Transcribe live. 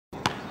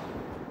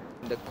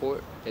the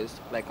court is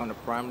like on a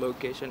prime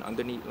location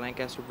underneath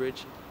Lancaster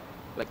Bridge.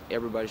 Like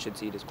everybody should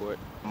see this court.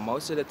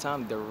 Most of the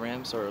time the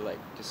rims are like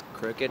just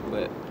crooked,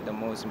 but the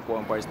most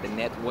important part is the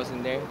net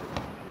wasn't there.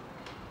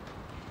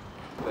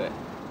 But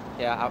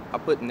yeah, I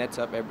put nets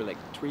up every like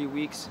 3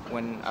 weeks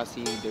when I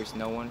see there's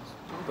no one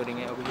putting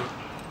it over here.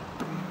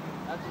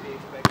 Not to be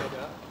expected.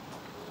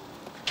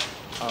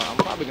 I'm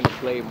probably gonna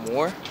play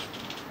more.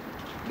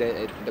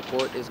 The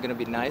court is gonna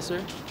be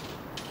nicer,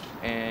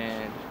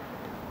 and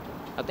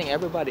I think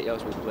everybody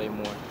else will play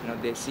more. You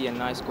know, they see a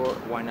nice court,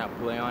 why not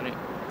play on it?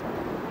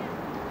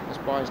 As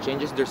far as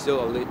changes, there's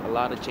still a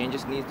lot of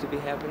changes needs to be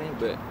happening,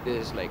 but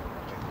this is like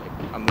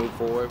a move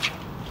forward.